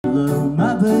know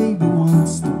my baby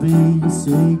wants to be a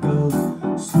seagull,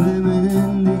 swimming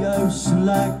in the ocean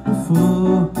like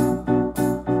before.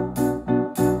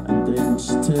 And then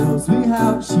she tells me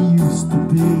how she used to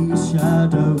be a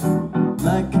shadow,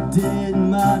 like it didn't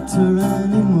matter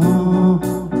anymore.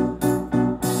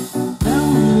 Now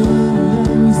you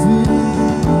lose me,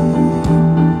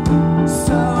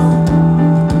 so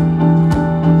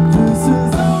this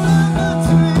is all I'm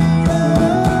dreaming.